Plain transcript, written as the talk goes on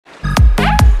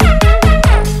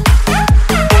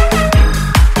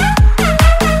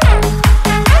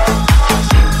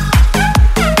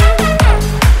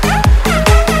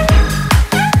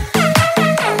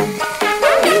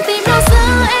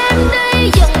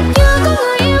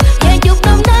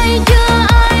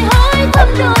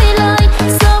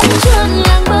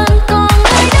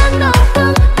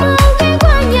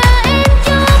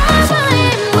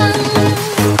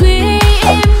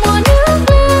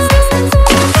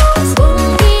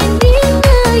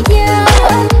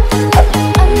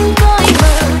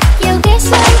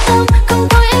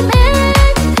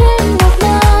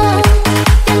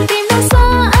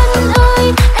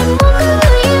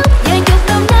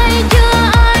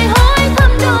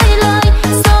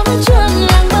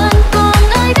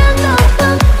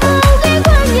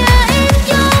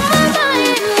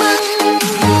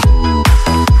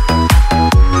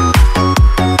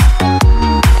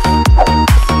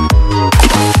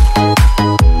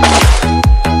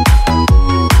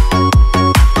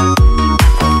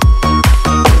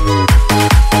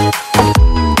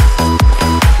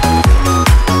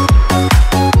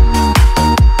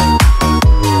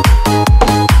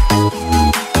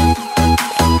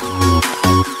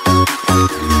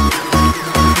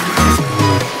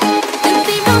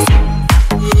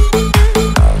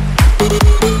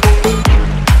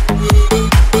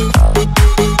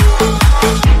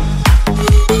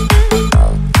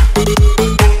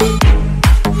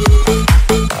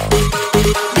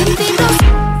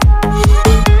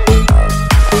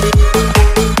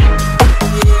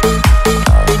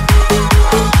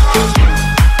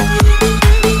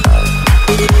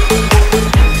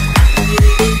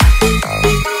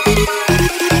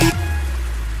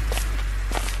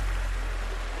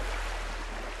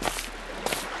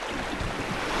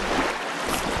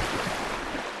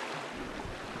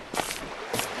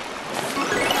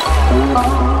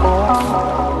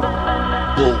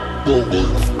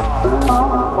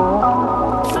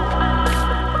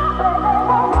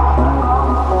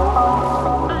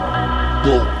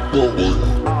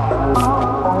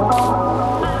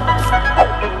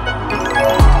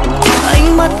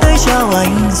trao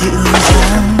anh dịu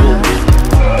dàng,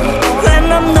 khẽ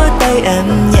nắm đôi tay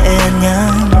em nhẹ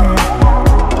nhàng,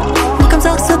 một cảm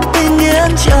giác rất bình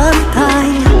yên chân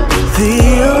thành. Vì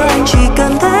yêu anh chỉ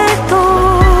cần thế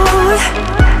thôi.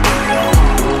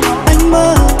 Anh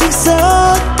mơ thức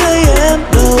giấc thấy em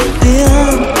đầu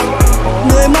tiên,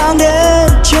 người mang đến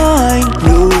cho anh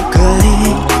nụ cười,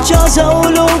 cho dẫu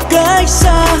lúc cách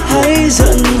xa hay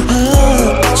giận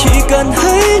hờn, chỉ cần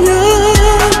hãy nhớ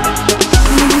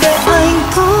để anh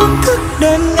thổn thức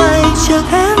đến ngày chờ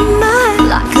em mãi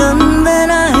lại gần bên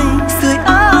anh, sưởi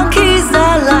ấm khi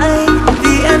ra lạnh.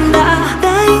 Vì em đã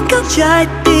đánh cắp trái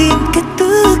tim kể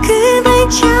từ khi mình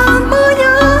chẳng mơ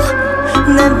nhớ,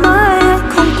 nên mãi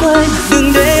anh không quên.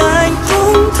 Đừng để anh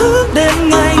thổn thức đến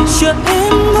ngày chờ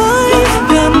em mãi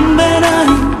gần bên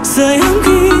anh, sưởi ấm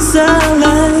khi ra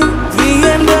lạnh. Vì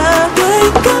em đã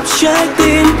đánh cắp trái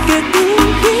tim kể từ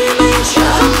khi mình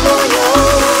chẳng mơ nhớ,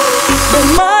 để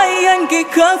mãi anh kể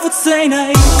khắc phút giây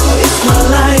này. It's my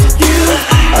life, you,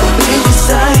 I'll be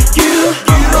beside you.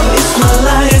 It's my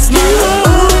life, it's my life.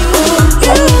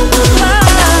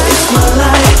 It's my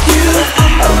life, you,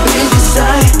 I'll be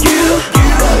beside you.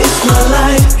 It's my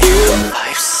life, you.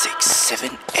 5, 6, 7,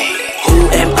 8. Who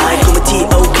am I không phải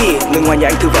T.O.K. Người ngoài nhà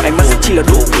anh thường vào ánh mắt rất chi là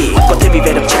đố kỵ, có thể vì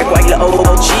vẻ đẹp trai của anh là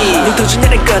O.O.G. Nhưng thứ duy nhất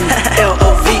anh cần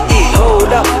L.O.V.E.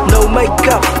 Hold up, no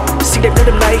makeup, xinh đẹp đến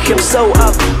đêm nay khi em show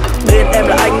up. Bên em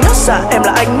là anh á, dạ em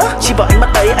là anh á, chỉ vào ánh mắt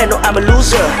ấy I know I'm a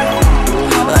loser.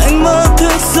 Anh mơ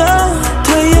thức giấc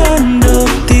thấy em đầu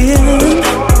tiên,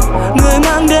 người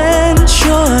mang đến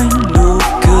cho anh nụ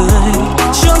cười,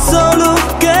 cho dẫu lúc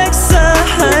cách xa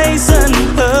hay giận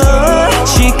hờn,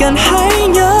 chỉ cần hãy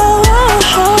nhớ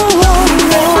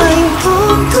để anh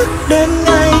thổn thức đến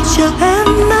ngày chờ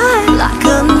em mãi lại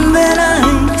gần bên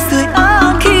anh, sưởi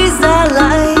ấm khi ra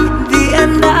lạnh. Vì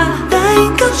em đã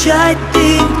đánh cắp trái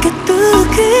tim kể từ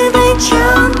khi mình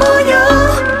chẳng mơ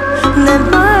nhớ, nên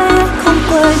mãi anh không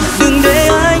quên. Đừng để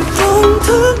anh thổn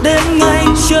thức đến ngày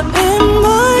chờ em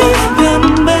mãi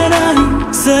gần bên anh,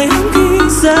 sưởi ấm khi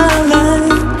ra lạnh.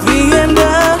 Vì em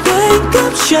đã đánh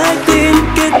cắp trái tim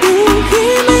kể từ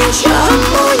khi mình chẳng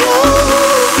mơ nhớ,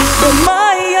 để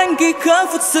mãi anh ghi khắc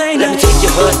phút giây này. Let me take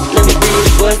your heart, let me be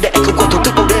the word, để anh không còn thổn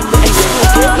thức bao đêm với anh vẫn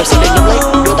là kết. Làm sao để nắm lấy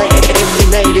đôi tay em như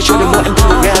này, để cho đôi môi anh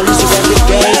thương ngào như sự em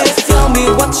game. Tell me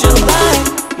what you like,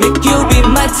 make you be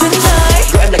my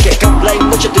tonight. Gọi em là kẻ cắp lấy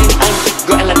một trái tim anh,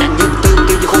 gọi anh là nạn nhân tương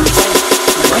tư như khung phanh.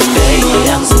 Anh đây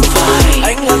đang dừng phải,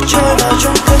 anh lạc trôi vào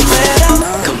trong cơn mê đắm,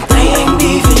 cầm tay anh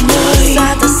đi về nơi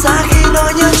xa thật xa khi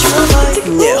nỗi nhớ chưa vơi.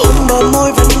 Nhẹ hôn bờ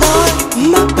môi và nói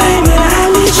mà baby I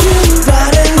need you,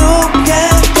 và đến lúc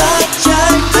ghé ta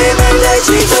trái tim anh lấy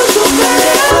chỉ thức thuộc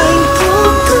về anh.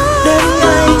 Thổn thức đến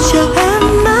ngày chờ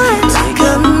em mãi lại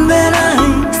gần bên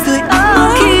anh, sưởi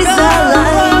ấm khi ra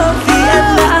lạnh. Vì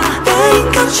em đã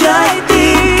đánh cắp trái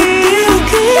tim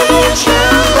khi mình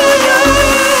chẳng mơ nhớ.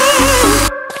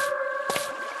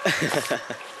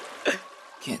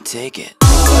 Can't take it.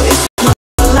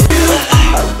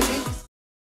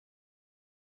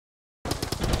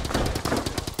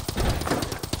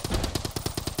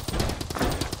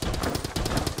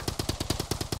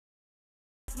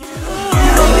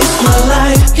 It's my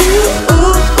life, you,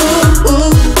 ooh, ooh,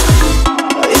 ooh.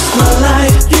 It's my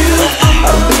life, you,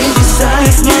 I'll be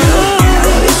beside you.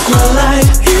 It's my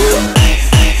life, you.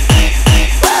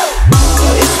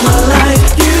 It's my life,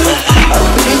 you, I'll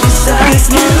be beside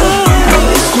you.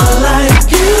 It's my life,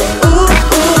 you, ooh,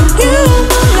 ooh, you.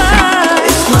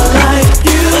 It's my life,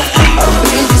 you, I'll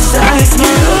be beside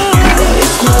you.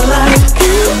 It's my life,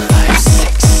 you. 5,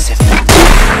 6, 7,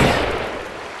 8.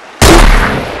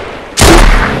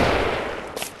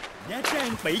 Nha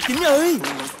Trang 79 ơi!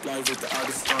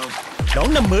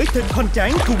 Đón năm mới thật hoành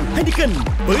tráng cùng Heineken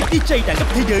với DJ đẳng cấp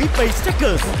thế giới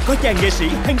Bassjackers, có chàng nghệ sĩ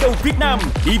hàng đầu Việt Nam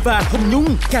Diva Hồng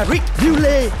Nhung, Caric, Liu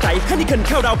Lê tại Heineken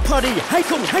Countdown Party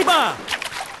 2023.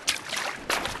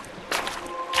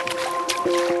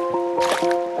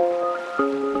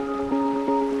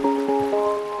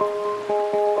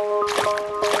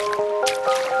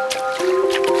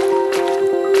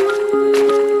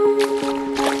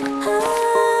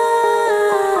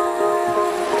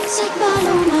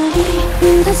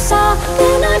 Thật xa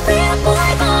đến nơi phía cuối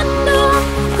con đường,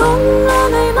 không lo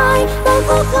ngày mai bao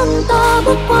khó khăn ta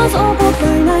bước qua dẫu cuộc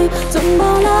đời này rộng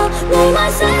bao la, ngày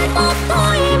mai sẽ tốt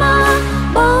thôi mà.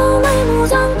 Bao mây mù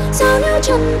giăng sao nếu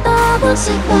chân ta bước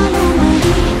xích ba lô này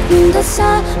đi, nhìn thật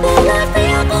xa đến nơi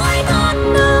phía cuối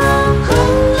con đường,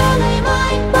 không lo ngày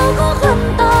mai bao khó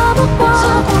khăn ta bước qua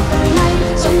dẫu cuộc đời này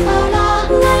rộng bao la,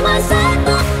 ngày mai sẽ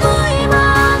tốt thôi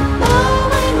mà. Bao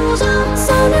mây mù giăng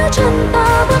sao nếu chân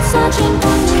ta bước xa trên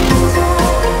con đường dài.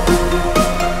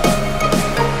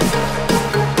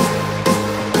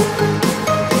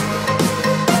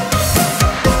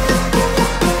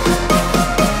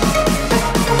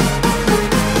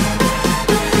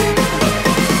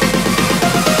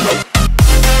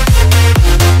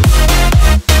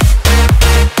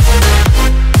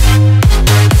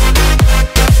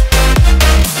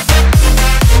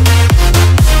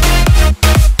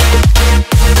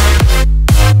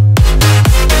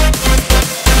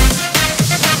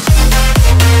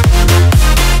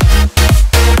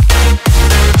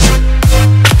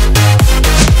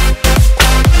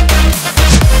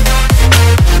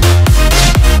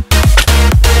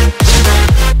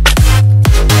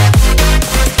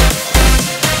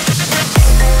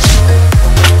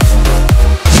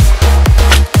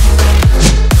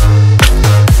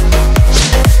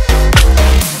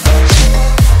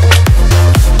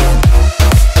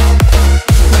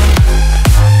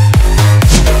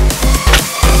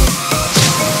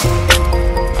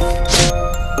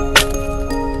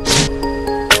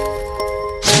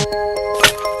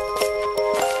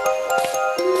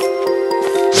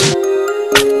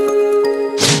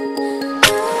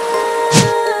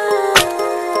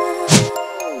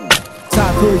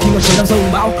 vơi khi ngoài trời đang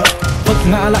rông bão. Vấp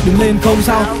ngã lại đứng lên không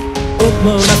sao, ước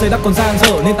mơ đang xây đắp còn dang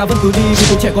dở nên ta vẫn cứ đi vì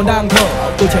tuổi trẻ còn đang thở.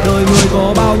 Tuổi trẻ đời người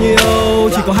có bao nhiêu,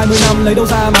 chỉ có 20 năm lấy đâu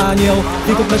ra mà nhiều.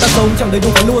 Vì cuộc đời ta sống chẳng đầy đủ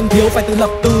phải luôn thiếu, phải tự lập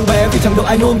từ bé vì chẳng được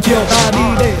ai nuông chiều. Ta đi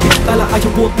để biết ta là ai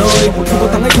trong cuộc đời, dù có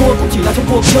thắng hay thua cũng chỉ là trong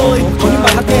cuộc chơi. Có những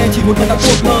bài hát nghe chỉ một phần đã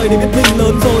cuộc đời để biết mình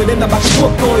lớn rồi đêm là bạn cũng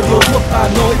thuộc tôi. Thiếu thuộc ta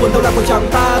nỗi buồn đâu là còn chẳng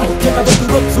tan, trên ta vẫn cứ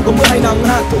bước dù có mưa hay nắng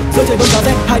hạn. Giữa trời đông giá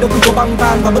rét hai đâu cứ có băng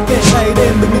tan, và bất kể ngày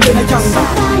đêm mình lên hay chẳng tan.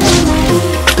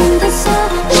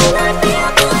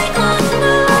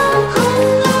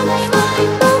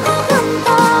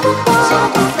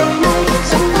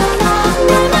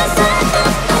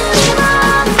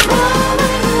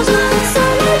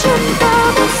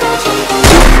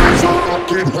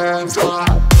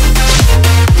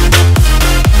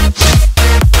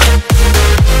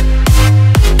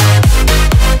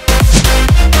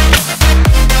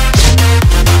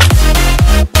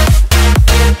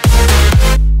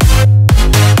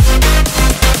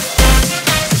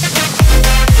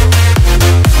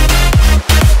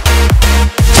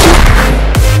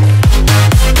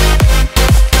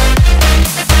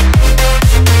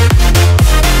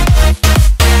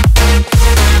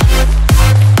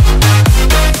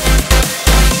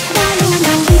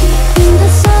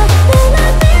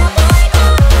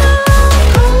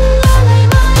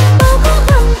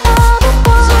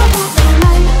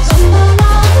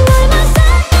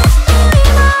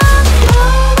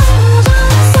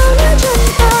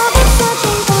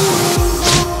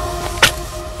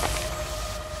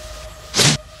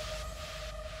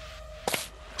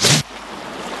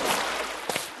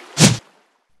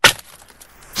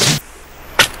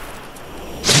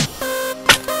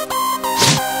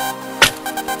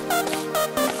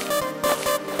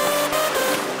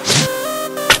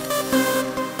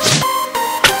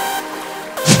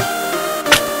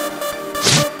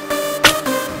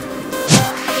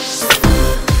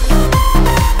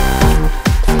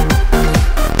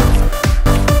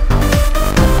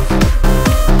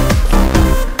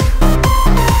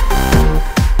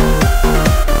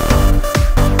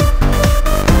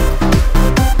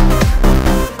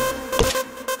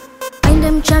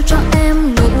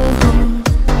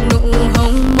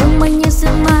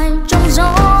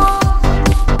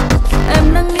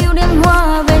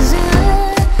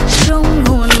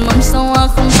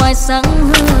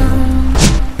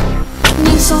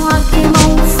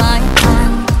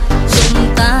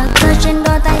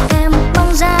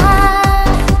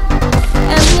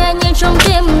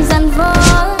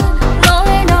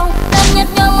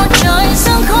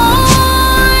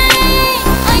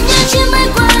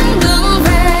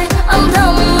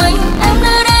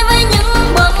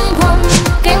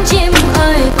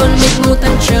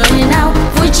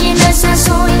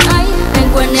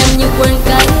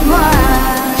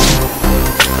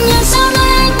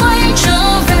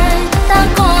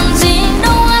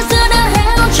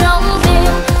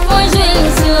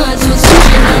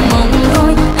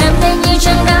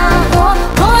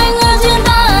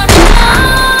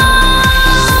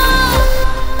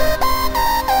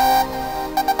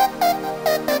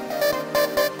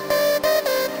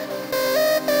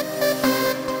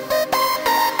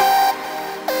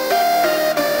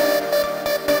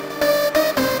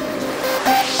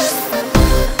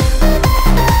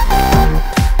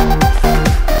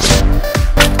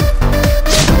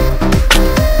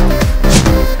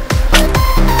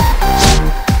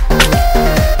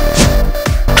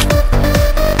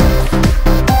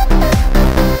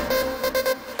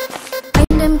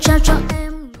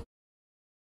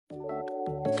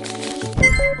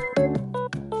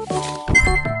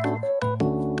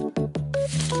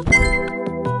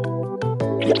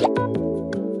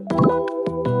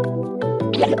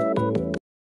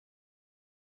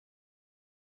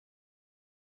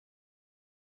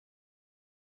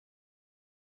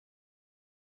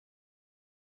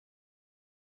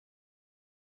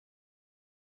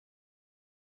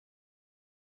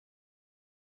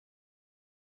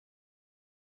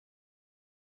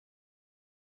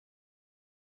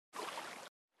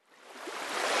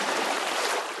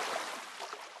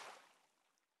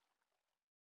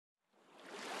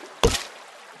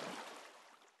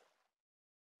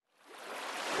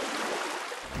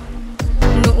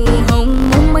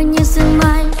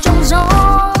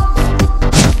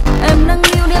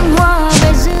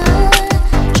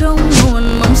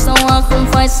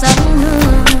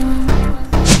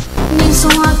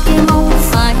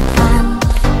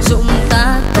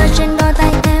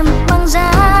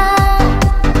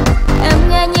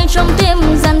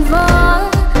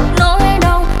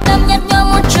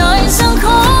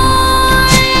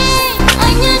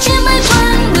 Anh như chim bay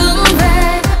quanh đường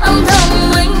về, âm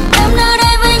thầm mình em nơi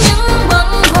đây với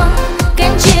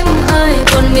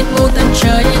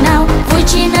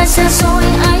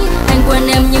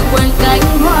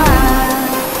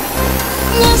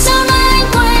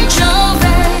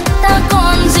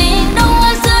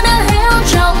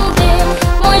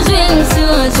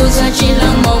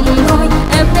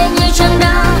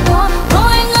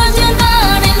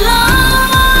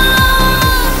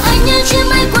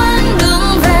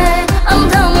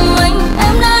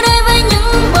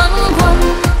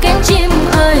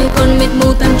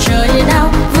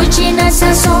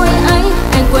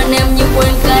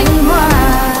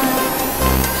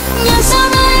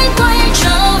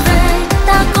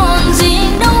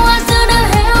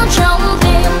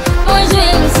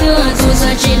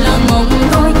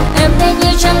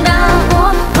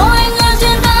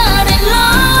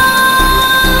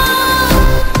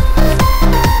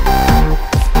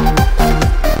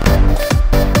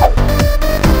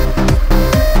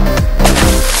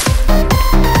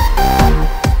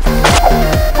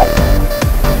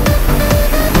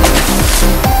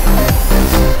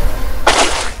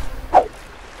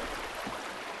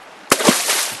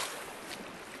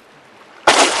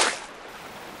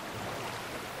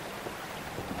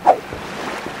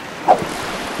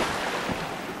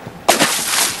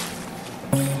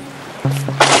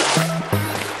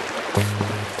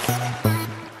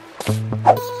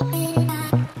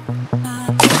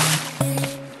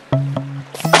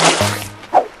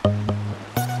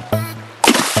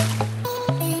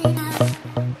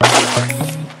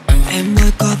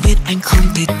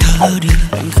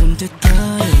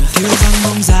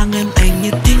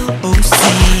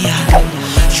oxy.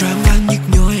 Choáng váng nhức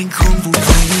nhối anh không vùng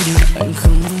vẫy được, anh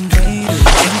không vùng vẫy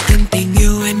được. Em cần tình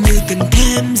yêu em như cần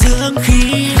thêm dưỡng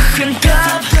khí. Khẩn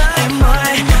cấp em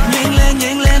ơi,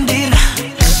 nhanh lên đi nào.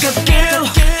 Cấp cứu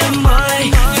em ơi,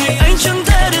 vì anh chẳng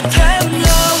thể được thêm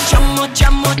lâu.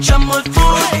 Trong một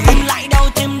phút tim lại đau,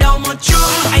 tim đau một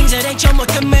chút. Anh giờ đây trong một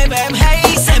cơn mê và em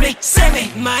hãy say me,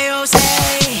 my oxy.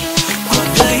 Cuộc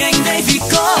đời anh đây vì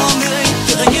có người,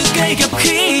 tựa như cây gặp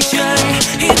khí trời.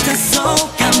 Hít thật sâu,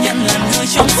 cảm nhận làn hơi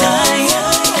trong tay.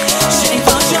 Chạy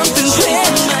vào trong từng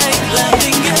huyết mạch, là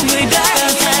tình yêu người đã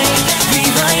dành. Vì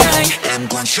với anh, em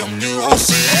quan trọng như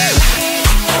oxy.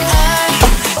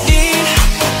 I need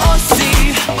oxy,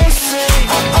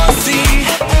 oxy.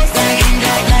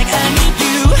 Like I need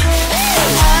you.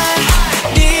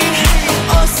 I need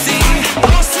oxy,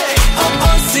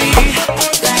 oxy.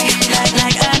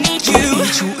 Like I need you.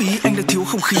 Chú ý anh đang thiếu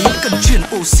không khí, cần chuyển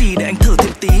oxy để anh thở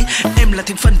thêm tí. Em là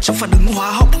thành phần trong phản ứng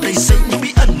hóa học, đầy dây những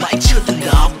bí ẩn mà anh chưa từng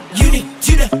đọc. You need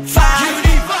the fire,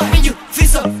 make you feel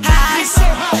so high.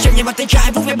 Chạm nhẹ bàn tay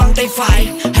trái, vuốt ve bằng tay phải.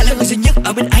 Hãy là người duy nhất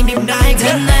ở bên anh đêm nay.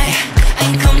 Đêm nay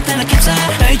anh không thể là kiếp ra.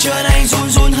 Tay chân anh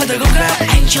run hơi thở gấp gáp.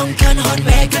 Anh trong cơn hôn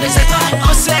mê cứ đến giải thoát.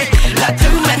 Oxy là thứ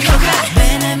mà anh khao khát.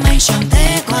 Bên em anh chẳng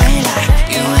thể quay lại,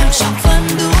 yêu em chẳng phân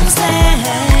đúng sai.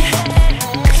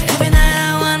 Every night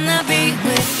I wanna be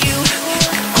with you.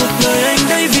 Cuộc đời anh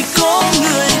đây vì có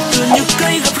người, tựa như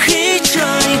cây gặp khí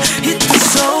trời. Hít thật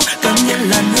sâu, cảm nhận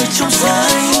làn hơi trong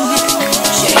xanh.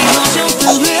 Chạy vào trong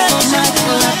từng huyết mạch,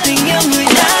 là tình yêu người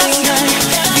đã dành.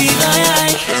 Vì với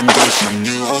anh, em quan trọng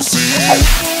như oxy. I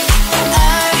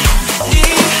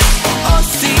need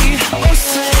oxy,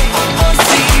 oxy.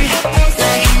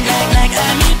 Like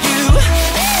I need you.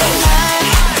 I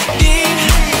need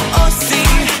oxy,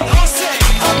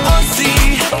 oxy.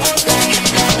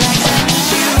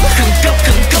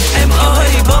 Khẩn cấp em ơi,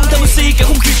 bơm thêm oxy cả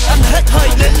không khí anh hết hơi.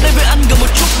 Đến đây với anh gần một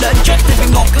chút để anh check thêm vị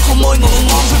ngọt cái không môi ngọt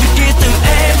ngon với vị kia từ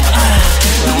em.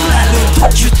 Đúng là lừa thuốc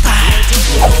chưa tàn.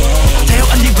 Theo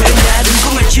anh đi về nhà đừng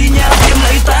có ngày chia nhau, em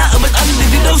lấy ta ở bên anh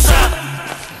đừng đi đâu xa.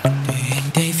 Để anh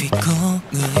đây vì có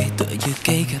người, tựa như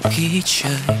cây gặp khí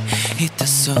trời. Hít thật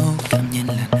sâu, cảm nhận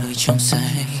làn hơi trong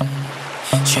say.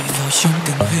 Chạy vào trong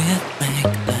từng huyết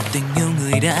mạch, là tình yêu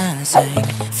người đã dành.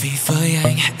 Vì với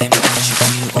anh em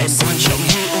quan trọng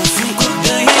như oxy. Cuộc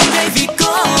đời anh đây vì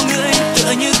có người,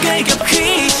 tựa như cây gặp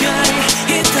khí trời.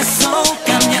 Hít thật sâu,